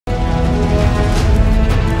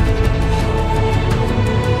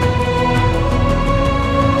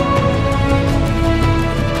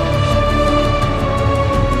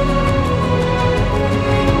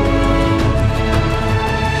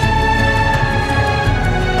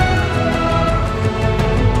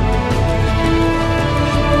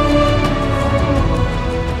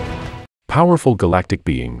Powerful galactic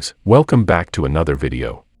beings, welcome back to another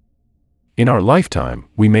video. In our lifetime,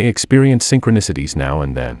 we may experience synchronicities now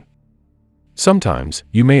and then. Sometimes,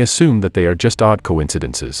 you may assume that they are just odd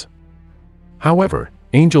coincidences. However,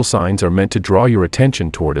 angel signs are meant to draw your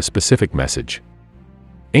attention toward a specific message.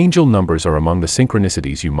 Angel numbers are among the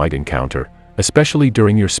synchronicities you might encounter, especially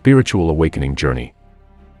during your spiritual awakening journey.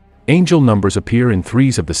 Angel numbers appear in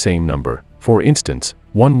threes of the same number, for instance,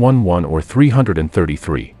 111 or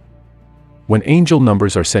 333. When angel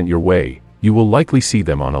numbers are sent your way, you will likely see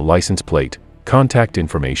them on a license plate, contact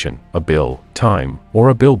information, a bill, time, or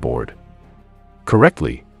a billboard.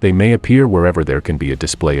 Correctly, they may appear wherever there can be a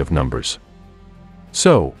display of numbers.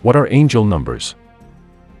 So, what are angel numbers?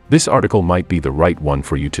 This article might be the right one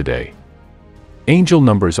for you today. Angel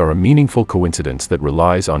numbers are a meaningful coincidence that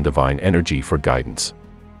relies on divine energy for guidance.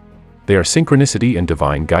 They are synchronicity and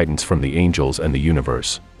divine guidance from the angels and the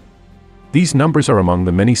universe. These numbers are among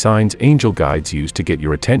the many signs angel guides use to get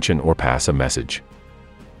your attention or pass a message.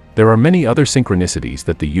 There are many other synchronicities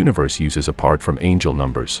that the universe uses apart from angel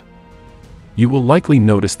numbers. You will likely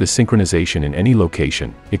notice this synchronization in any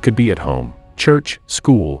location. It could be at home, church,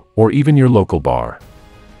 school, or even your local bar.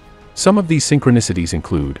 Some of these synchronicities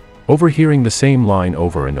include overhearing the same line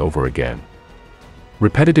over and over again.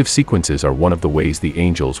 Repetitive sequences are one of the ways the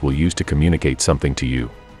angels will use to communicate something to you.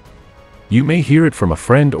 You may hear it from a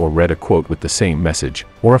friend or read a quote with the same message,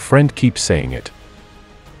 or a friend keeps saying it.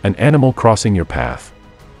 An animal crossing your path.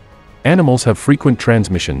 Animals have frequent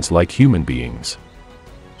transmissions like human beings.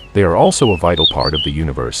 They are also a vital part of the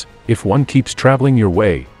universe. If one keeps traveling your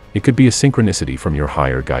way, it could be a synchronicity from your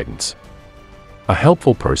higher guidance. A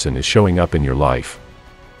helpful person is showing up in your life.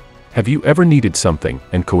 Have you ever needed something,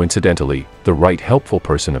 and coincidentally, the right helpful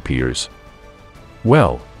person appears?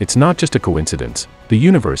 Well, it's not just a coincidence. The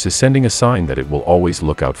universe is sending a sign that it will always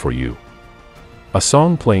look out for you. A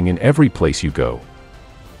song playing in every place you go.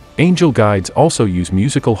 Angel guides also use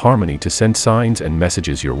musical harmony to send signs and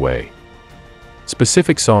messages your way.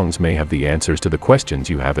 Specific songs may have the answers to the questions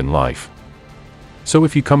you have in life. So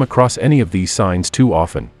if you come across any of these signs too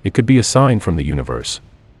often, it could be a sign from the universe.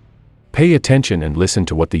 Pay attention and listen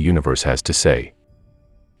to what the universe has to say.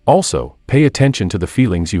 Also, pay attention to the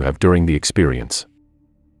feelings you have during the experience.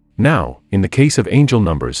 Now, in the case of angel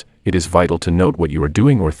numbers, it is vital to note what you are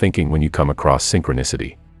doing or thinking when you come across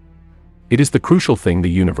synchronicity. It is the crucial thing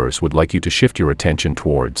the universe would like you to shift your attention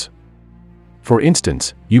towards. For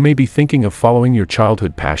instance, you may be thinking of following your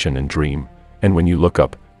childhood passion and dream, and when you look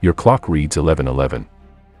up, your clock reads 11:11.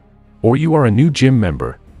 Or you are a new gym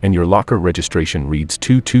member, and your locker registration reads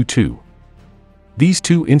 222. These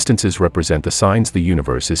two instances represent the signs the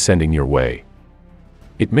universe is sending your way.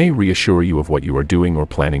 It may reassure you of what you are doing or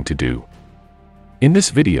planning to do. In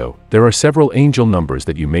this video, there are several angel numbers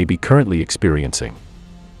that you may be currently experiencing.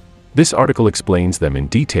 This article explains them in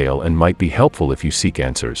detail and might be helpful if you seek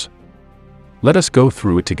answers. Let us go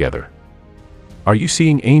through it together. Are you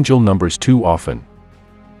seeing angel numbers too often?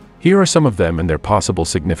 Here are some of them and their possible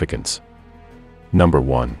significance. Number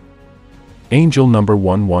 1. Angel number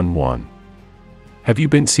 111. Have you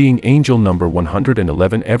been seeing angel number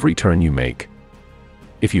 111 every turn you make?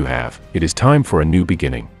 If you have, it is time for a new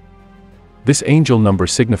beginning. This angel number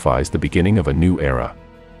signifies the beginning of a new era.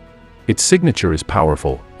 Its signature is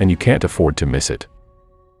powerful, and you can't afford to miss it.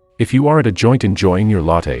 If you are at a joint enjoying your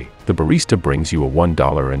latte, the barista brings you a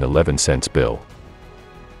 $1.11 bill.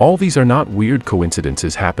 All these are not weird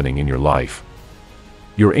coincidences happening in your life.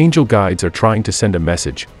 Your angel guides are trying to send a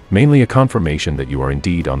message, mainly a confirmation that you are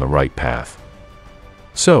indeed on the right path.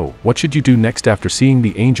 So, what should you do next after seeing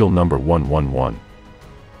the angel number 111?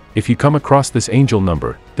 If you come across this angel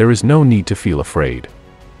number, there is no need to feel afraid.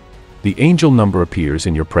 The angel number appears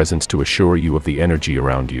in your presence to assure you of the energy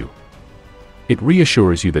around you. It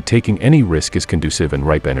reassures you that taking any risk is conducive and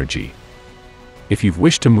ripe energy. If you've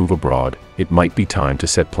wished to move abroad, it might be time to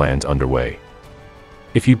set plans underway.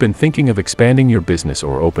 If you've been thinking of expanding your business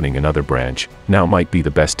or opening another branch, now might be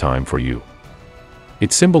the best time for you.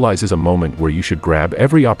 It symbolizes a moment where you should grab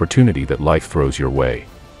every opportunity that life throws your way.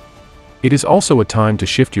 It is also a time to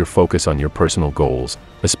shift your focus on your personal goals,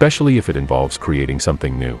 especially if it involves creating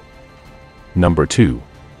something new. Number 2.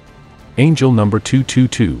 Angel number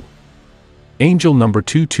 222. Angel number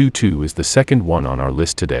 222 is the second one on our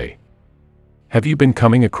list today. Have you been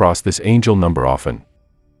coming across this angel number often?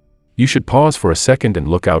 You should pause for a second and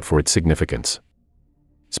look out for its significance.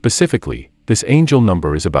 Specifically, this angel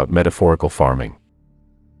number is about metaphorical farming.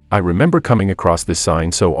 I remember coming across this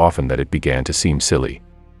sign so often that it began to seem silly.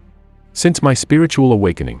 Since my spiritual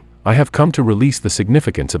awakening, I have come to release the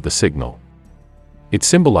significance of the signal. It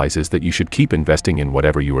symbolizes that you should keep investing in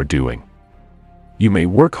whatever you are doing. You may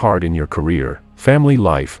work hard in your career, family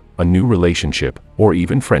life, a new relationship, or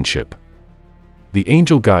even friendship. The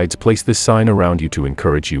angel guides place this sign around you to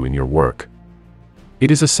encourage you in your work.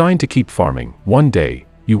 It is a sign to keep farming. One day,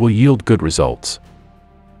 you will yield good results.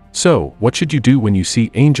 So, what should you do when you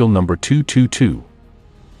see angel number 222?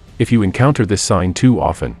 If you encounter this sign too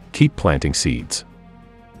often, keep planting seeds.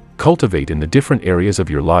 Cultivate in the different areas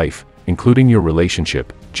of your life, including your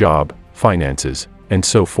relationship, job, finances, and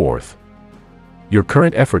so forth. Your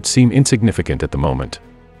current efforts seem insignificant at the moment.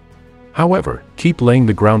 However, keep laying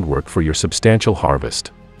the groundwork for your substantial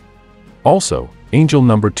harvest. Also, angel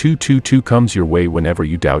number 222 comes your way whenever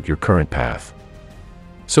you doubt your current path.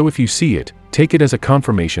 So if you see it, take it as a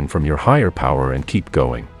confirmation from your higher power and keep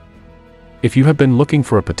going. If you have been looking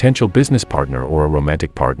for a potential business partner or a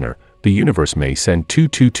romantic partner, the universe may send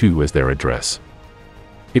 222 as their address.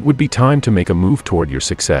 It would be time to make a move toward your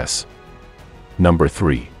success. Number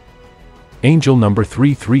 3. Angel number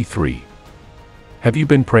 333. Have you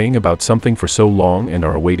been praying about something for so long and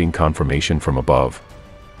are awaiting confirmation from above?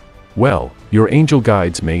 Well, your angel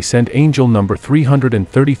guides may send angel number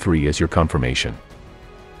 333 as your confirmation.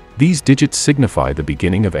 These digits signify the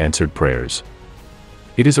beginning of answered prayers.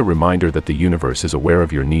 It is a reminder that the universe is aware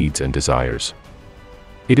of your needs and desires.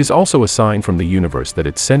 It is also a sign from the universe that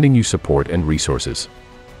it's sending you support and resources.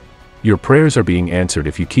 Your prayers are being answered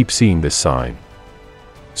if you keep seeing this sign.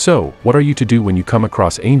 So, what are you to do when you come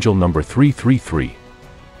across angel number 333?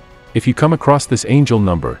 If you come across this angel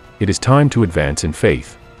number, it is time to advance in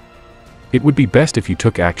faith. It would be best if you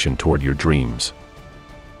took action toward your dreams.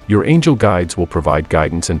 Your angel guides will provide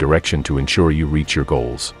guidance and direction to ensure you reach your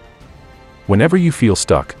goals. Whenever you feel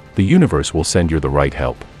stuck, the universe will send you the right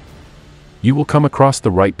help. You will come across the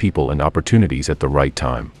right people and opportunities at the right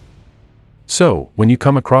time. So, when you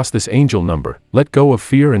come across this angel number, let go of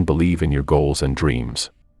fear and believe in your goals and dreams.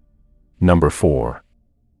 Number 4.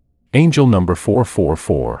 Angel number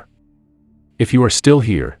 444. If you are still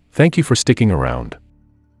here, thank you for sticking around.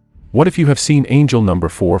 What if you have seen angel number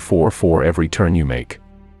 444 every turn you make?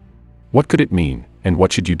 What could it mean, and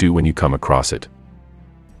what should you do when you come across it?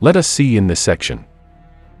 Let us see in this section.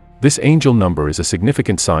 This angel number is a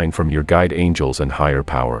significant sign from your guide angels and higher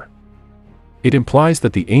power. It implies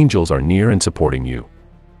that the angels are near and supporting you.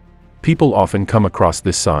 People often come across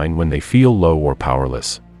this sign when they feel low or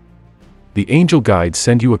powerless. The angel guides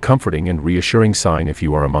send you a comforting and reassuring sign if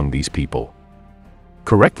you are among these people.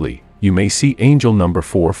 Correctly, you may see angel number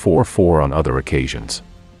 444 on other occasions.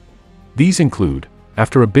 These include,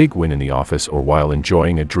 after a big win in the office or while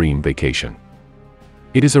enjoying a dream vacation.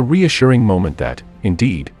 It is a reassuring moment that,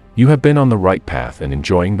 indeed, you have been on the right path and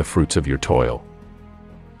enjoying the fruits of your toil.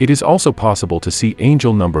 It is also possible to see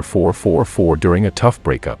angel number 444 during a tough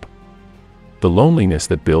breakup. The loneliness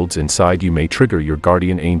that builds inside you may trigger your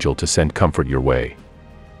guardian angel to send comfort your way.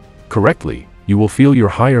 Correctly, you will feel your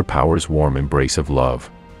higher power's warm embrace of love.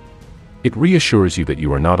 It reassures you that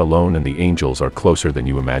you are not alone and the angels are closer than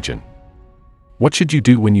you imagine. What should you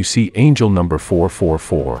do when you see angel number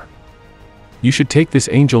 444? You should take this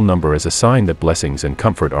angel number as a sign that blessings and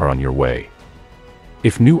comfort are on your way.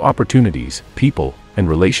 If new opportunities, people, and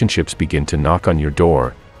relationships begin to knock on your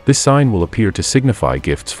door, this sign will appear to signify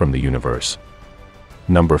gifts from the universe.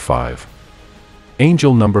 Number 5.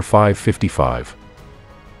 Angel number 555.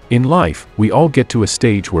 In life, we all get to a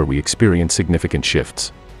stage where we experience significant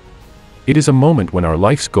shifts. It is a moment when our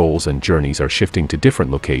life's goals and journeys are shifting to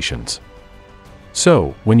different locations.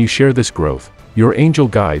 So, when you share this growth, your angel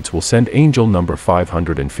guides will send angel number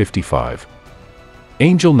 555.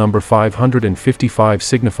 Angel number 555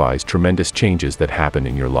 signifies tremendous changes that happen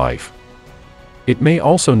in your life. It may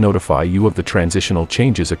also notify you of the transitional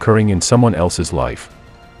changes occurring in someone else's life.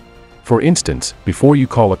 For instance, before you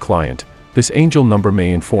call a client, this angel number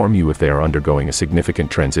may inform you if they are undergoing a significant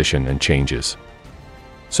transition and changes.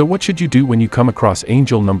 So what should you do when you come across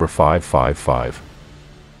angel number 555?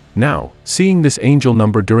 Now, seeing this angel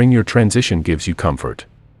number during your transition gives you comfort.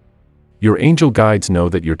 Your angel guides know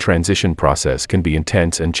that your transition process can be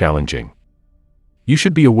intense and challenging. You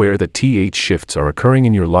should be aware that shifts are occurring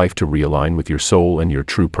in your life to realign with your soul and your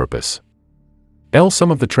true purpose.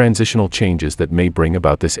 Some of the transitional changes that may bring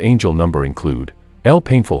about this angel number include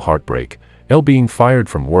painful heartbreak, being fired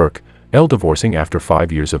from work, divorcing after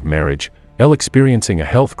 5 years of marriage, experiencing a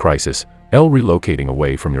health crisis, relocating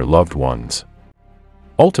away from your loved ones.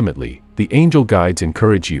 Ultimately, the angel guides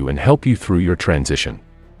encourage you and help you through your transition.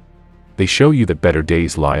 They show you that better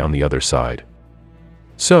days lie on the other side.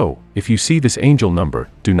 So, if you see this angel number,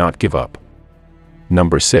 do not give up.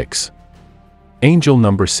 Number 6. Angel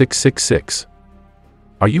number 666.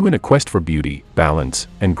 Are you in a quest for beauty, balance,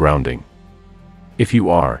 and grounding? If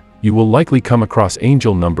you are, you will likely come across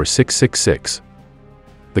angel number 666.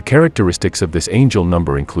 The characteristics of this angel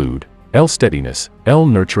number include L steadiness, L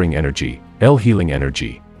nurturing energy, L healing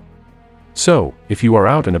energy. So, if you are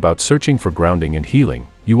out and about searching for grounding and healing,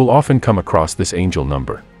 you will often come across this angel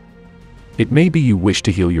number. It may be you wish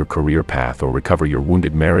to heal your career path or recover your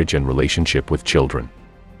wounded marriage and relationship with children.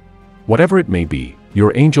 Whatever it may be,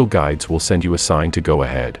 your angel guides will send you a sign to go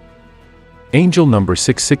ahead. Angel number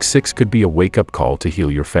 666 could be a wake-up call to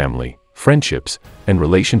heal your family, friendships, and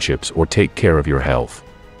relationships or take care of your health.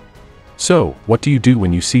 So, what do you do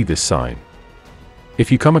when you see this sign?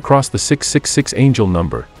 If you come across the 666 angel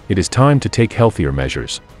number, it is time to take healthier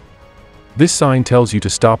measures. This sign tells you to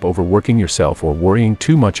stop overworking yourself or worrying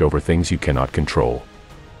too much over things you cannot control.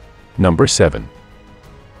 Number 7.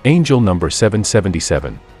 Angel number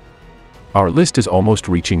 777. Our list is almost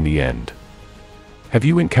reaching the end. Have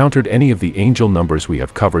you encountered any of the angel numbers we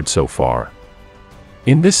have covered so far?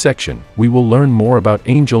 In this section, we will learn more about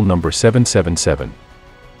angel number 777.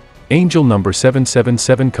 Angel number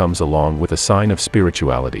 777 comes along with a sign of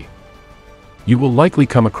spirituality. You will likely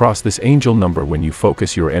come across this angel number when you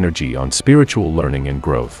focus your energy on spiritual learning and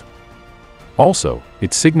growth. Also,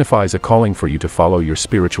 it signifies a calling for you to follow your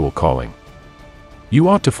spiritual calling. You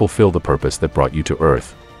ought to fulfill the purpose that brought you to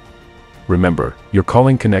earth. Remember, your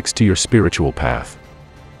calling connects to your spiritual path.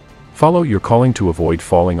 Follow your calling to avoid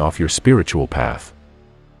falling off your spiritual path.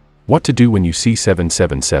 What to do when you see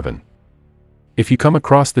 777? If you come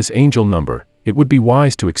across this angel number, it would be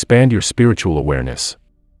wise to expand your spiritual awareness.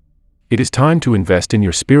 It is time to invest in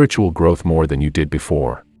your spiritual growth more than you did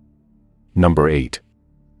before. Number 8.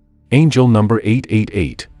 Angel number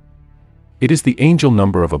 888. It is the angel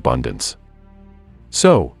number of abundance.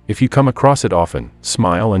 So, if you come across it often,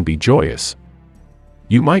 smile and be joyous.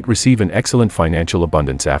 You might receive an excellent financial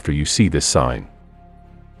abundance after you see this sign.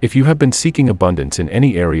 If you have been seeking abundance in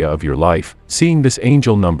any area of your life, seeing this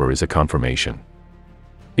angel number is a confirmation.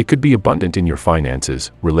 It could be abundant in your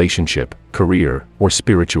finances, relationship, career, or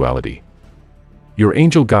spirituality. Your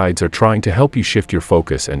angel guides are trying to help you shift your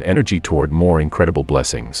focus and energy toward more incredible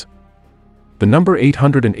blessings. The number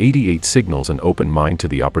 888 signals an open mind to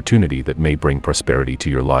the opportunity that may bring prosperity to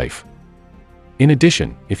your life. In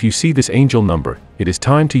addition, if you see this angel number, it is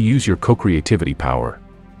time to use your co-creativity power.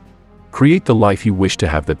 Create the life you wish to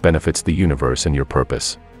have that benefits the universe and your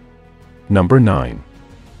purpose. Number 9.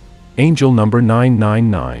 Angel number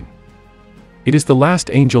 999. It is the last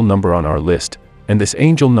angel number on our list, and this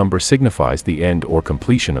angel number signifies the end or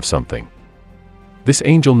completion of something. This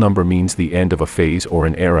angel number means the end of a phase or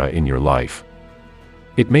an era in your life.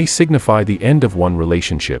 It may signify the end of one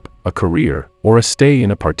relationship, a career, or a stay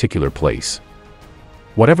in a particular place.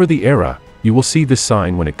 Whatever the era, you will see this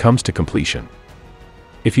sign when it comes to completion.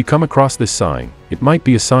 If you come across this sign, it might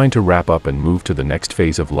be a sign to wrap up and move to the next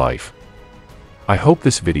phase of life. I hope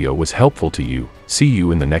this video was helpful to you. See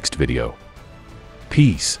you in the next video.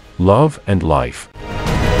 Peace, love, and life.